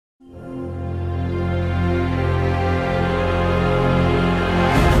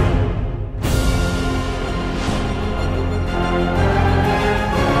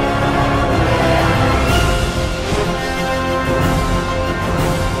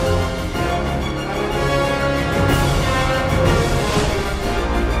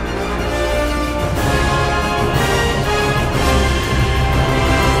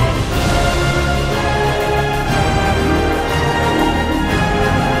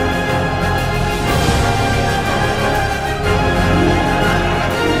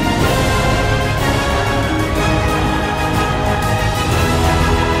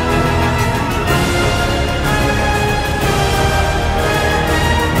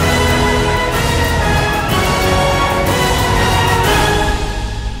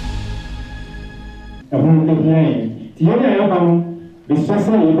home to play. The only album is just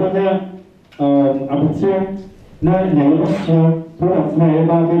a little abutia, not never products my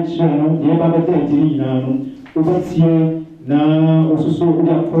baggage, never dating, overseer, now also so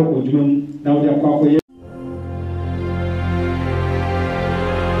that for June, now they're quite.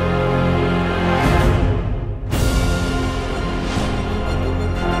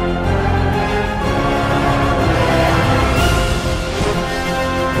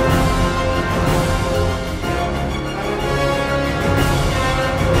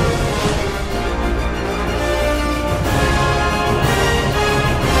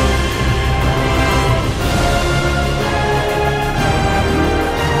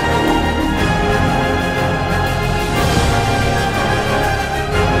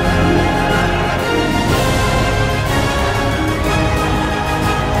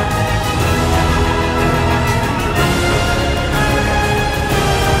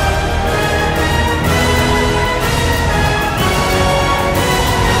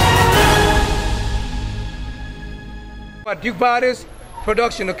 Dukevadis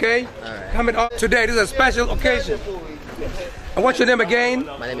production, okay? Right. Coming up today, this is a special occasion. And what's your name again?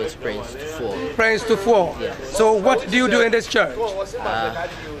 My name is Prince Tufor. Prince Tufor. Yes. So what do you do in this church?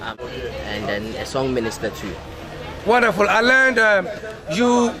 And then a song minister too. Wonderful. I learned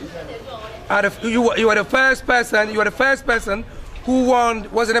you are the first person. You are the first person who won.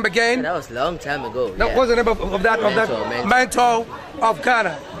 What's the name again? Yeah, that was a long time ago. That was the name of that mentor of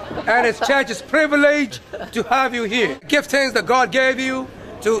Ghana. And his church is privileged to have you here. Giftings that God gave you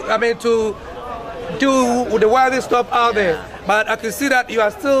to do the wildest stuff out there. But I can see that you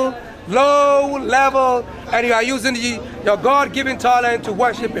are still low level and you are using your God-given talent to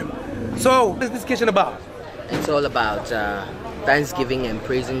worship Him. So, what is this occasion about? It's all about thanksgiving and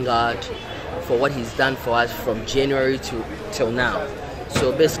praising God for what He's done for us from January till now.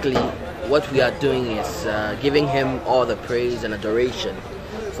 So basically, what we are doing is giving Him all the praise and adoration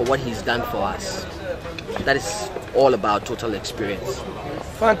for what He's done for us. That is all about total experience.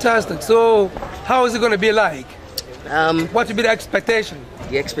 Fantastic. So, how is it going to be like? What would be the expectation?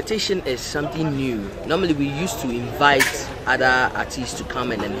 The expectation is something new. Normally we used to invite other artists to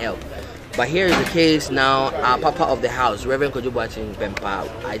come and help. But here is the case now, our Papa of the house, Reverend Kojobuachin Pempa,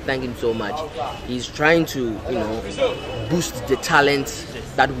 I thank him so much. He's trying to, boost the talent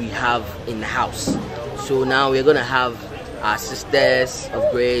that we have in the house. So now we're going to have our Sisters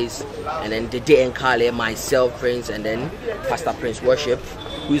of Grace, and then Dede and Kale, myself, Prince, and then Pastor Prince Worship,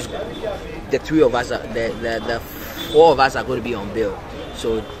 who's the three of us, the four of us are going to be on bill.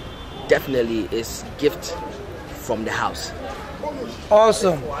 So definitely it's a gift from the house.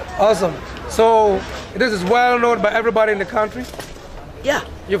 Awesome, awesome. So this is well known by everybody in the country? Yeah.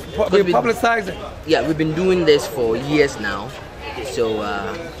 You're publicizing? Yeah, we've been doing this for years now. So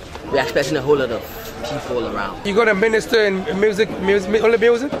we're expecting a whole lot of people around. You're going to minister in music, only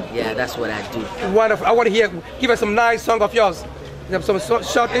music? Yeah, that's what I do. Wonderful. I want to give us some nice song of yours. Some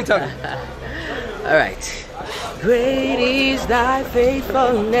short interview. All right. Great is thy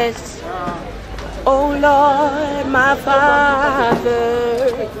faithfulness, O Lord, my Father.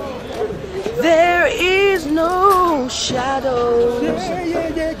 There is no shadow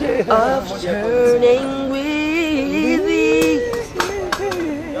of turning with thee.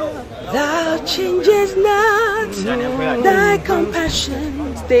 Thou changest not, thy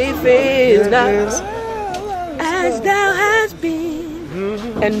compassions, they fail not, as thou hast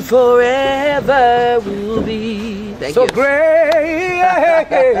been, and forever will be. Thank you. Great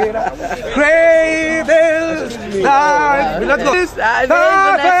is thy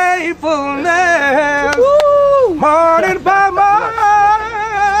faithfulness, morning by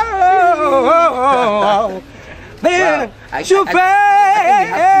morning, then you face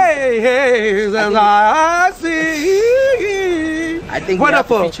as I see. I think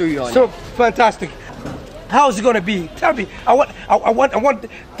wonderful. We have to feature you on so it. Fantastic. How's it gonna be? Tell me. I want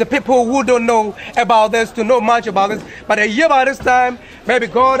the people who don't know about this to know much about this. But a year by this time, maybe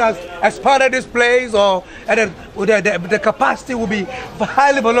God has expanded this place, or the capacity will be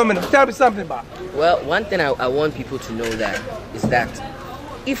highly voluminous. Tell me something about it. Well, one thing I want people to know is that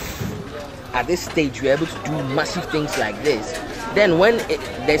if at this stage we're able to do massive things like this, then when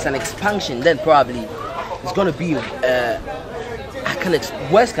there's an expansion, then probably it's gonna be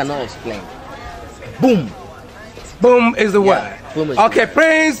words cannot explain. Boom. Boom is the word. Boom is okay,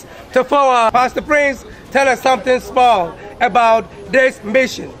 Prince Tufor, Pastor Prince, tell us something small about this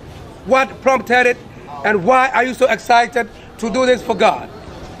mission. What prompted it, and why are you so excited to do this for God?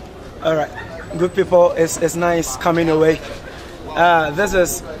 All right, good people, it's nice coming away. This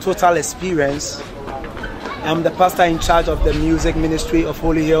is total experience. I'm the pastor in charge of the music ministry of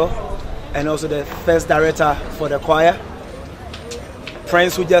Holy Hill, and also the first director for the choir.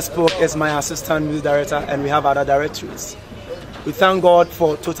 Prince, who just spoke, is my assistant music director, and we have other directories. We thank God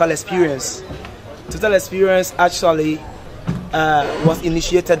for Total Experience. Total Experience actually was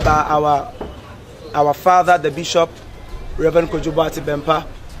initiated by our father, the Bishop, Reverend Kojobati Bempa,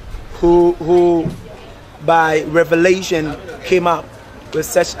 who by revelation came up with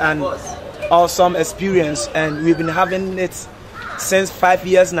such an awesome experience, and we've been having it since 5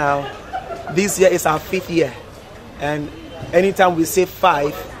 years now. This year is our 5th year, and anytime we say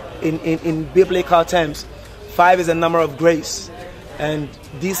 5 in biblical terms, 5 is a number of grace. And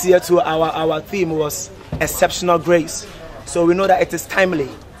this year too, our theme was exceptional grace. So we know that it is timely.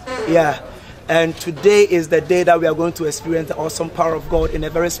 Yeah. And today is the day that we are going to experience the awesome power of God in a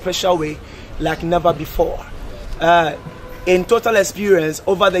very special way, like never before. In Total Experience,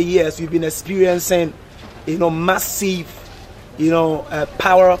 over the years, we've been experiencing, massive,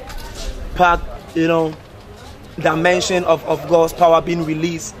 power pack, dimension of God's power being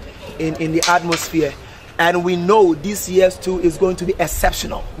released in the atmosphere. And we know this year too is going to be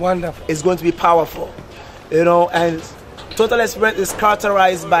exceptional. Wonderful. It's going to be powerful. And Total Experience is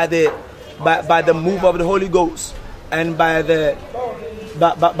characterized by the move of the Holy Ghost and by the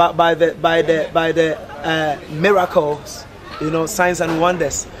miracles, signs and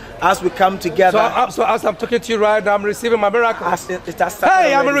wonders. As we come together. So as I'm talking to you right now, I'm receiving my miracle.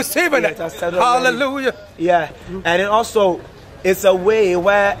 Hey, I'm receiving it. Hallelujah. Yeah. And it also, it's a way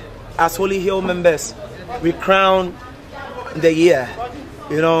where, as Holy Hill members, we crown the year.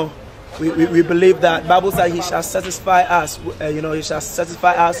 We believe that Bible says He shall satisfy us. He shall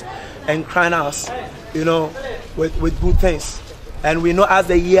satisfy us and crown us, with good things. And we know as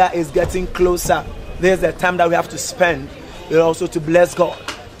the year is getting closer, there's the time that we have to spend, also to bless God.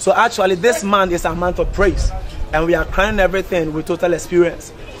 So actually, this month is a month of praise, and we are crowning everything with Total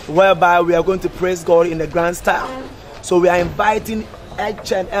Experience, whereby we are going to praise God in a grand style. So we are inviting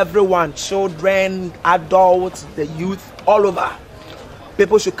each and everyone, children, adults, the youth, all over.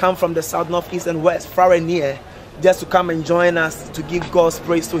 People should come from the south, north, east, and west, far and near, just to come and join us to give God's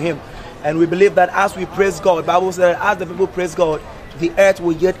praise to Him. And we believe that as we praise God, the Bible says, as the people praise God, the earth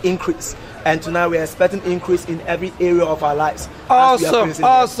will yet increase. And tonight we are expecting increase in every area of our lives. Awesome.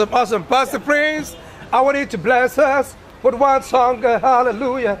 Pastor Prince, I want you to bless us with one song,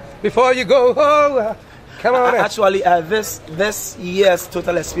 hallelujah, before you go home. Come on. Actually, this year's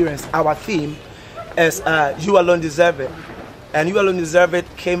Total Experience, our theme is You Alone Deserve It. And You Alone Deserve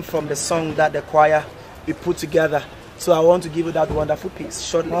It came from the song that the choir we put together. So I want to give you that wonderful piece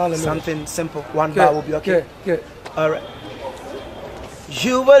shortly. Hallelujah. Something simple. One bar will be okay. Good. All right.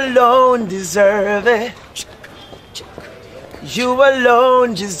 You alone deserve it. You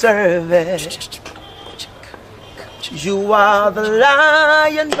alone deserve it. You are the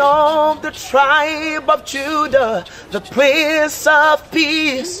Lion of the tribe of Judah, the Prince of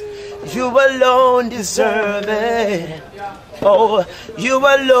Peace. You alone deserve it. Oh, you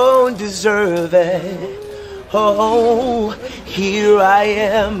alone deserve it. Oh, here I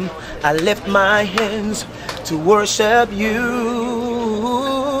am. I lift my hands to worship you.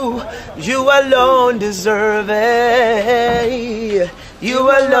 You alone deserve it. You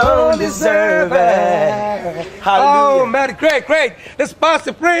alone deserve it. Hallelujah. Oh, man, great. This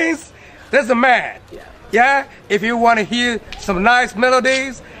Pastor Prince, this is a man. Yeah? If you want to hear some nice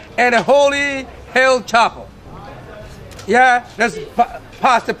melodies and a Holy Hill Chapel. Yeah? That's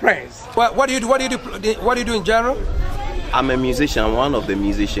Pastor Prince. What do you do? What do you do in general? I'm a musician. I'm one of the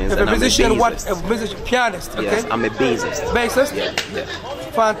musicians. A musician, what? A musician, pianist. Okay. Yes, I'm a bassist. Bassist? Yeah.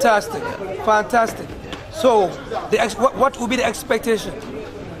 Fantastic. So, what will be the expectation?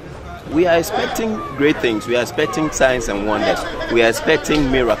 We are expecting great things. We are expecting signs and wonders. We are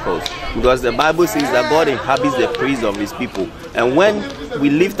expecting miracles. Because the Bible says that God inhabits the praise of His people. And when we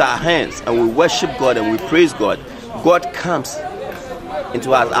lift our hands and we worship God and we praise God, God comes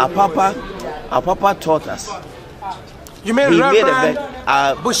into us. Our Papa taught us. You mean Reverend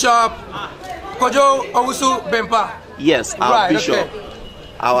Bishop Kojo Owusu Bempa? Yes, our Bishop. Okay.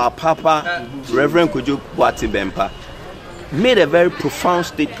 Our Papa, Reverend Kojo Owusu Bempa, made a very profound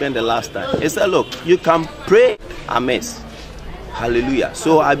statement the last time. He said, look, you can pray amiss. Hallelujah.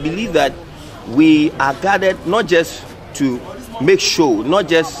 So I believe that we are gathered not just to make show, not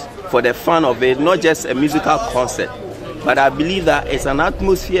just for the fun of it, not just a musical concert, but I believe that it's an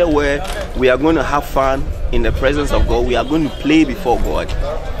atmosphere where we are going to have fun in the presence of God. We are going to play before God.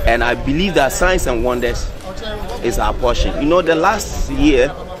 And I believe that signs and wonders is our portion. The last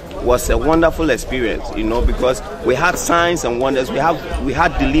year was a wonderful experience, because we had signs and wonders. We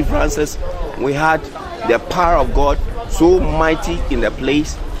had deliverances. We had the power of God so mighty in the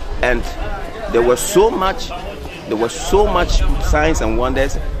place. And there was so much signs and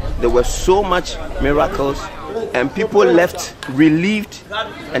wonders. There were so much miracles, and people left relieved,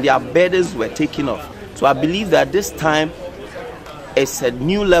 and their burdens were taken off. So I believe that this time it's a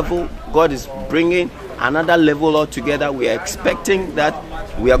new level. God is bringing another level altogether. We are expecting that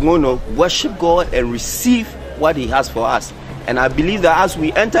we are going to worship God and receive what He has for us. And I believe that as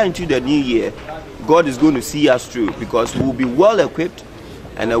we enter into the new year, God is going to see us through, because we will be well equipped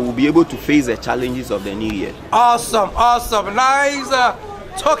and we'll be able to face the challenges of the new year. Awesome, awesome. Nice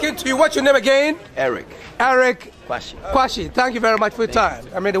talking to you. What's your name again? Eric. Eric Kwashi. Kwashi, thank you very much for your time.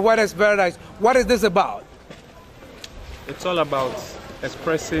 I mean, the weather is very nice. What is this about? It's all about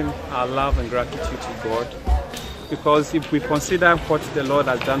expressing our love and gratitude to God, because if we consider what the Lord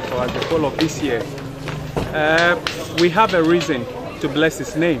has done for us the whole of this year, we have a reason to bless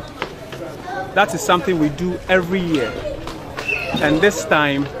His name. That is something we do every year, and this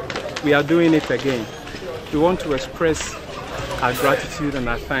time we are doing it again. We want to express our gratitude and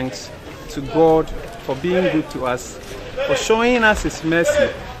our thanks to God for being good to us, for showing us His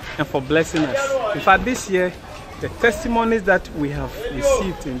mercy, and for blessing us. In fact, this year, the testimonies that we have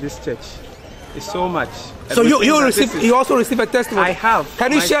received in this church is so much. So you also received a testimony? I have.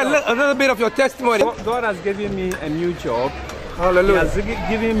 Can you share a little bit of your testimony? God has given me a new job. Hallelujah. He has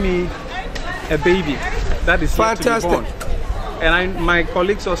given me a baby that is yet to be born. And my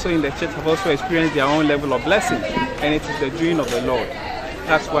colleagues also in the church have also experienced their own level of blessing, and it is the doing of the Lord.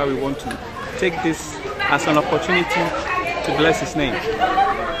 That's why we want to take this as an opportunity to bless His name.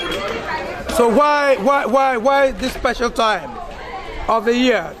 So why this special time of the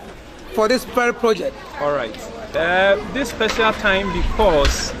year for this very project? All right. This special time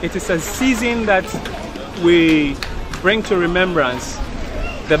because it is a season that we bring to remembrance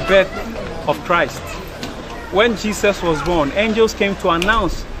the birth of Christ. When Jesus was born, angels came to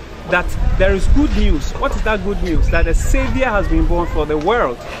announce that there is good news. What is that good news? That a Savior has been born for the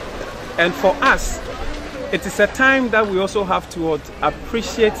world. And for us, it is a time that we also have to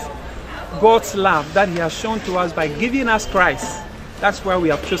appreciate God's love that He has shown to us by giving us Christ. That's why we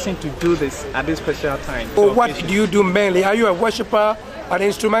have chosen to do this at this special time. So what do you do mainly? Are you a worshiper, an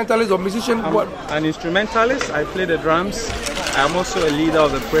instrumentalist, or musician? I'm an instrumentalist. I play the drums. I'm also a leader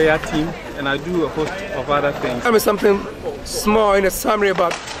of the prayer team, and I do a host of other things. Tell me something small in a summary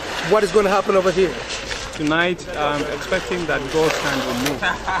about what is going to happen over here. Tonight, I'm expecting that God's hand will move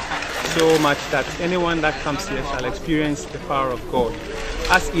so much that anyone that comes here shall experience the power of God.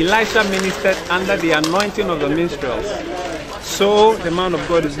 As Elisha ministered under the anointing of the minstrels, so the man of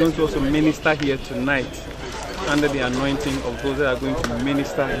God is going to also minister here tonight under the anointing of those that are going to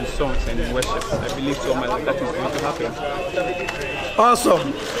minister in songs and in worship. I believe so much that is going to happen.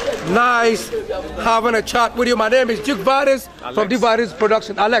 Awesome. Nice having a chat with you. My name is Dukevadis from Dukevadis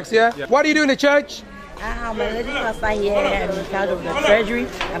Production. Alex, yeah? What do you do in the church? I'm a lady pastor here. I'm in charge of the treasury,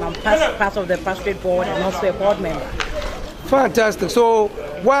 and I'm part of the pastorate board and also a board member. Fantastic. So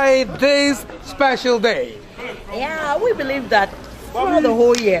why this special day? Yeah, we believe that throughout the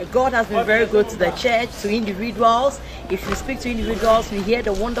whole year, God has been very good to the church, to individuals. If you speak to individuals, we hear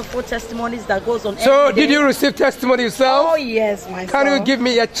the wonderful testimonies that goes on. So did you receive testimony yourself? Oh yes, myself. Can you give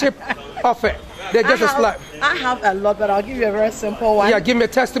me a chip of it? They're just a slap. I have a lot, but I'll give you a very simple one. Yeah, give me a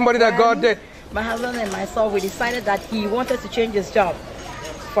testimony that God did. My husband and myself, we decided that he wanted to change his job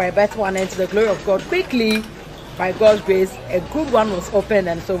for a better one, and to the glory of God. Quickly, by God's grace, a good one was opened,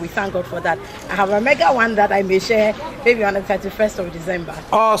 and so we thank God for that. I have a mega one that I may share maybe on the 31st of December.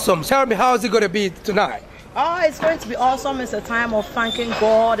 Awesome. Tell me, how is it going to be tonight? Oh, it's going to be awesome. It's a time of thanking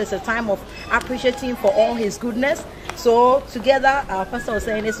God. It's a time of appreciating for all His goodness. So together, our pastor was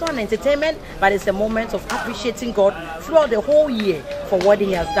saying it's not an entertainment, but it's a moment of appreciating God throughout the whole year for what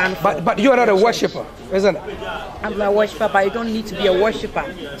He has done for But you're not a worshiper, isn't it? I'm not a worshiper, but you don't need to be a worshiper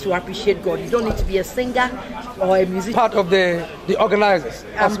to appreciate God. You don't need to be a singer or a musician. Part of the organizers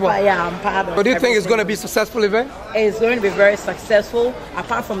as well. Yeah, I'm part of it. So do you think it's going to be a successful event? It's going to be very successful.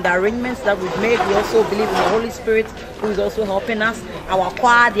 Apart from the arrangements that we've made, we also believe in the Holy Spirit, who is also helping us. Our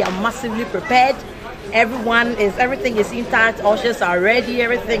choir, they are massively prepared. Everything is intact. Ushers are ready.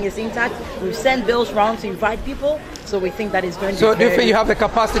 Everything is intact. We've sent bills around to invite people, so we think that is going to be. So do you think you have the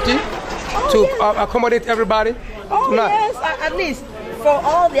capacity to accommodate everybody? Oh yes, at least for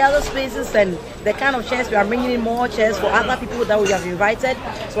all the other spaces and the kind of chairs we are bringing in more chairs for other people that we have invited.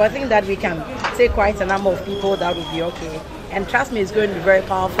 So I think that we can take quite a number of people that will be okay. And trust me, it's going to be very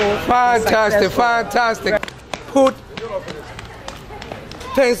powerful. Fantastic, fantastic. Put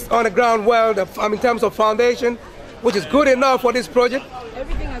things on the ground well, in terms of foundation, which is good enough for this project.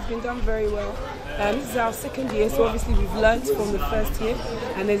 Everything has been done very well. This is our second year, so obviously we've learnt from the first year,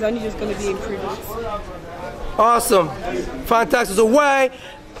 and there's only just going to be improvements. Awesome, fantastic. So why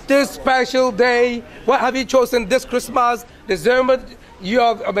this special day? What have you chosen this Christmas, December?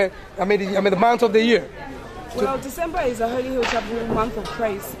 The month of the year. Well, December is a Holy Hill Chapel month of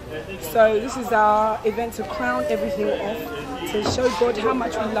praise. So this is our event to crown everything off, to show God how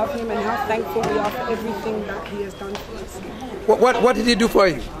much we love Him and how thankful we are for everything that He has done for us. What did He do for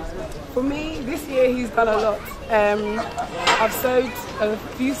you? For me, this year He's done a lot. I've sowed a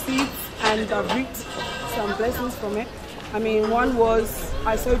few seeds and I've reaped some blessings from it. I mean, one was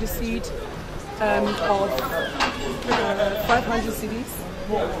I sowed a seed of 500 CDs.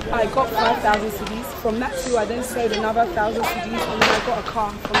 I got 5,000 CDs. From that too, I then sowed another 1,000 CDs, and then I got a car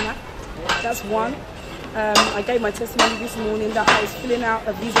from that. That's one. I gave my testimony this morning that I was filling out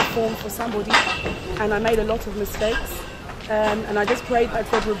a visa form for somebody, and I made a lot of mistakes. And I just prayed that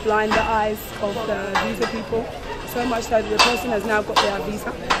God would blind the eyes of the visa people, so much that the person has now got their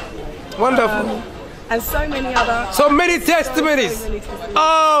visa. Wonderful. And so many other... So many testimonies. So many testimonies.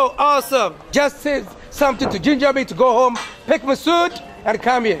 Oh, awesome. Just say something to ginger me to go home, pick my suit, and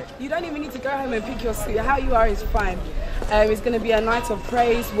come here. You don't even need to go home and pick your suit. How you are is fine. It's going to be a night of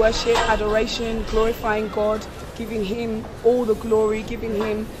praise, worship, adoration, glorifying God, giving Him all the glory, giving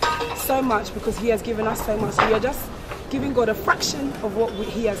Him so much because He has given us so much. We are just giving God a fraction of what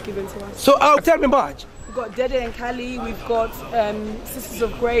He has given to us. So tell me much. We've got Dede and Kali, we've got Sisters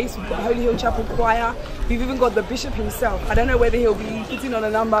of Grace, we've got Holy Hill Chapel Choir, we've even got the Bishop himself. I don't know whether he'll be putting on a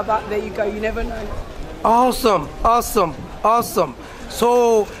number, but there you go, you never know. Awesome, awesome, awesome.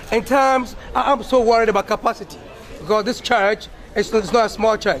 So in terms, I'm so worried about capacity because this church, it's not a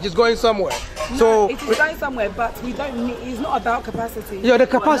small church, it's going somewhere. No, so it is going somewhere, but we don't need, it's not about capacity. Yeah, the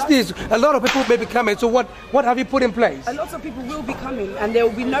capacity is, a lot of people may be coming, so what have you put in place? A lot of people will be coming and there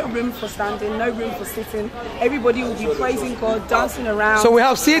will be no room for standing, no room for sitting. Everybody will be praising God, dancing around. So we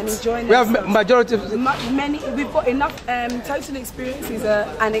have seats, we have majority of... Many, we've got enough, total experience is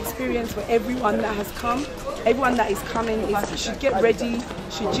an experience for everyone that has come. Everyone that is coming should get ready,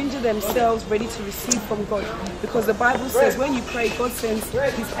 should ginger themselves ready to receive from God. Because the Bible says when you pray, God sends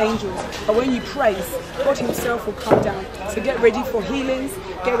His angels. But when you praise, God Himself will come down. So get ready for healings,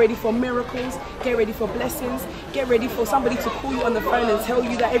 get ready for miracles, get ready for blessings, get ready for somebody to call you on the phone and tell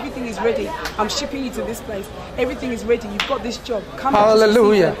you that everything is ready. I'm shipping you to this place. Everything is ready. You've got this job. Come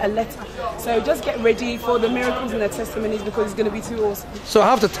Hallelujah. a letter. So just get ready for the miracles and the testimonies because it's going to be too awesome. So I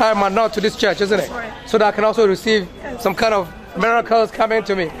have to tie my knot to this church, isn't it? That's right. So that I can also receive some kind of miracles coming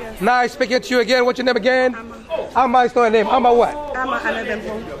to me. Yes. Nice speaking to you again. What's your name again? Amma is not a name. Amma what? Amma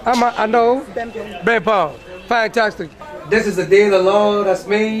Bempo. Amma Ano Bempo. Bempo. Fantastic. This is the day the Lord has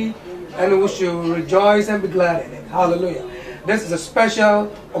made, and we should rejoice and be glad in it. Hallelujah. This is a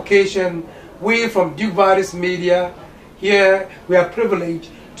special occasion. We from Dukevadis Media here, we are privileged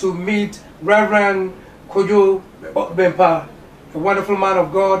to meet Reverend Kojo Bempa, a wonderful man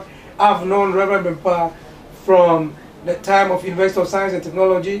of God. I've known Reverend Bempa from the time of University of Science and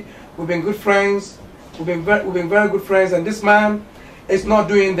Technology. We've been good friends. We've been very good friends, and this man is not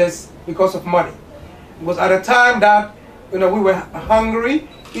doing this because of money. Because at the time that we were hungry,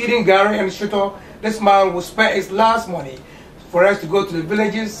 eating gari and shito, this man would spend his last money for us to go to the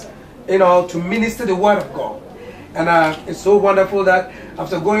villages, to minister the word of God. And it's so wonderful that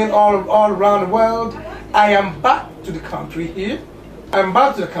after going all around the world, I am back to the country here. I'm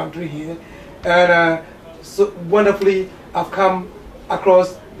back to the country here, and so wonderfully I've come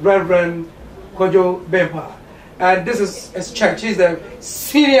across Reverend Kojo Bempa, and this is his church. He's the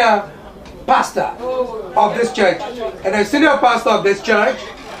senior pastor of this church, and the senior pastor of this church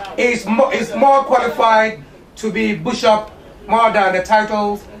is more qualified to be bishop more than the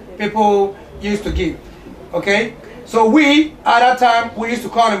titles people used to give. Okay, so we at that time we used to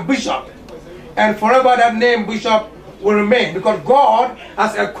call him bishop, and forever that name bishop will remain because God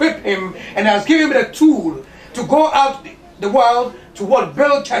has equipped him and has given him the tool to go out the world to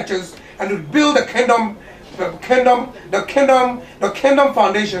build churches and to build the kingdom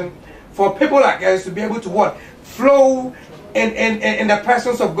foundation for people like us to be able to flow in the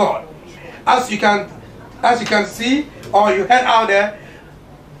presence of God. As you can see, or you head out there,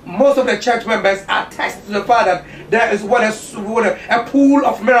 most of the church members attest to the fact that there is a pool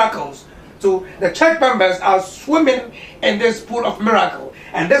of miracles. So the church members are swimming in this pool of miracle.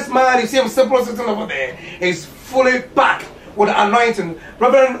 And this man, you see him simple sitting over there, is fully packed with the anointing.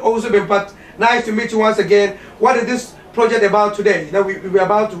 Reverend Bempa, nice to meet you once again. What is this project about today that we're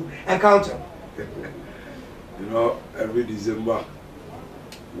about to encounter? Every December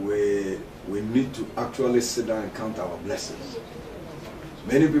we need to actually sit down and count our blessings.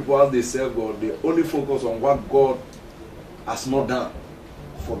 Many people, as they serve God, they only focus on what God has not done,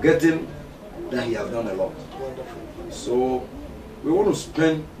 forgetting that He has done a lot. So we want to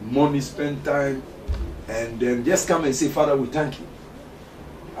spend money, spend time, and then just come and say, Father, we thank you.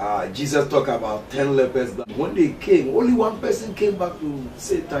 Jesus talked about 10 lepers. When they came, only one person came back to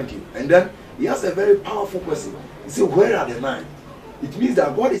say thank you. And then he has a very powerful question. He said, where are the 9? It means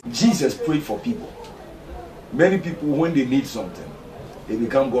that God is... Jesus prayed for people. Many people, when they need something, they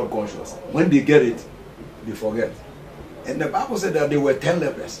become God conscious. When they get it, they forget. And the Bible said that there were 10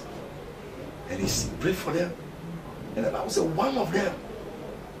 lepers. And he prayed for them. And the Bible said one of them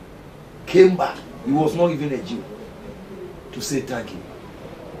came back. He was not even a Jew, to say thank you.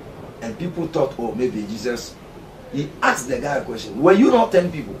 And people thought, oh, maybe Jesus... He asked the guy a question. Were you not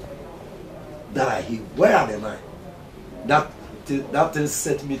 10 people that are healed? Where are the 9? That thing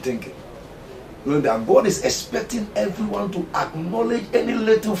set me thinking. You know, that God is expecting everyone to acknowledge any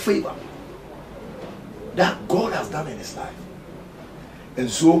little favor that God has done in his life. And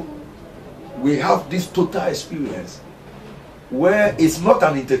so we have this total experience where it's not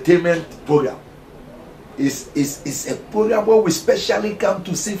an entertainment program. It's a program where we specially come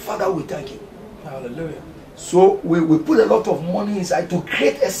to say, Father, we thank you. Hallelujah. So we put a lot of money inside to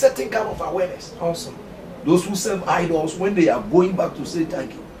create a certain kind of awareness. Awesome. Those who serve idols, when they are going back to say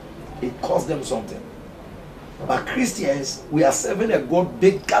thank you, it costs them something. But Christians, we are serving a God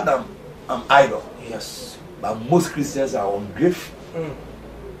bigger than an idol. Yes. But most Christians are ungrateful.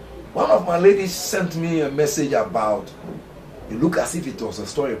 One of my ladies sent me a message about, it looked as if it was a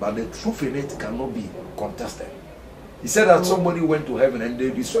story, but the truth in it cannot be contested. He said that somebody went to heaven and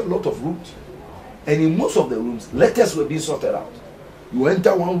they destroyed a lot of rooms. And in most of the rooms, letters were being sorted out. You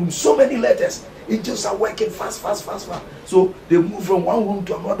enter one room, so many letters. Angels are working fast. So they move from one room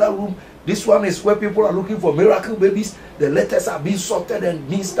to another room. This one is where people are looking for miracle babies. The letters are being sorted and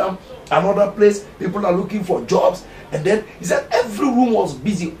being stamped. Another place, people are looking for jobs. And then he said every room was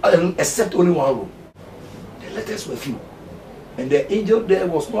busy except only one room. The letters were few. And the angel there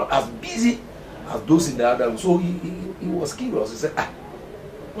was not as busy as those in the other room. So he was curious. He said,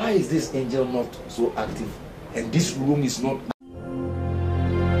 why is this angel not so active? And this room is not...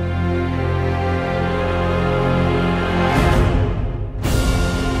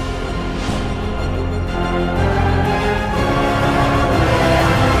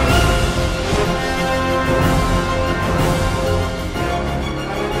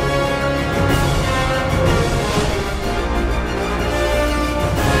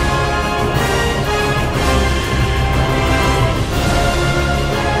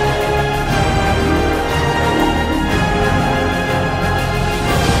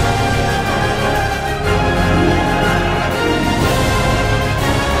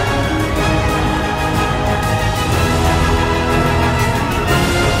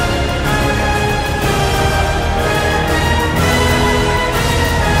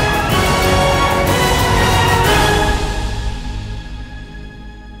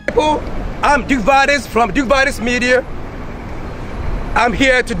 I'm Dukevadis from Dukevadis Media. I'm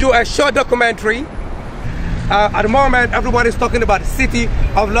here to do a short documentary. At the moment, everyone is talking about the City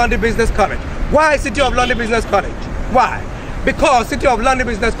of London Business College. Why City of London Business College? Why? Because City of London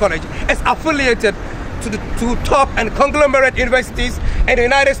Business College is affiliated to top and conglomerate universities in the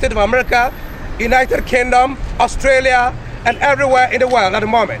United States of America, United Kingdom, Australia, and everywhere in the world at the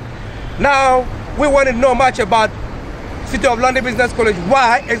moment. Now, we want to know much about City of London Business College.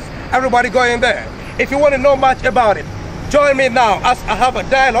 Why is everybody going there? If you want to know much about it, join me now as I have a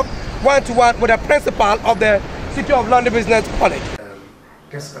dialogue one-to-one with the principal of the City of London Business College.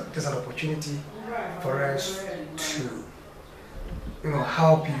 There's an opportunity for us to,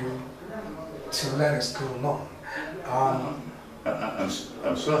 help you to let us go along.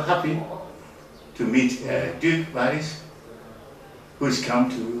 I'm so happy to meet Dukevadis, who's come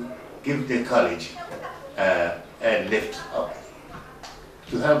to give the college a lift up,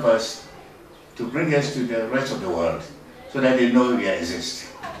 to help us, to bring us to the rest of the world, so that they know we exist.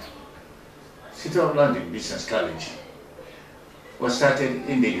 City of London Business College was started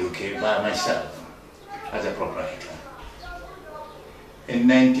in the UK by myself as a proprietor in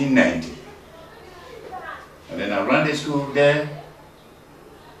 1990. And then I ran the school there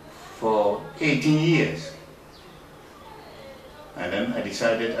for 18 years. And then I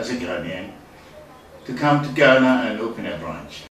decided as a Ghanaian to come to Ghana and open a branch.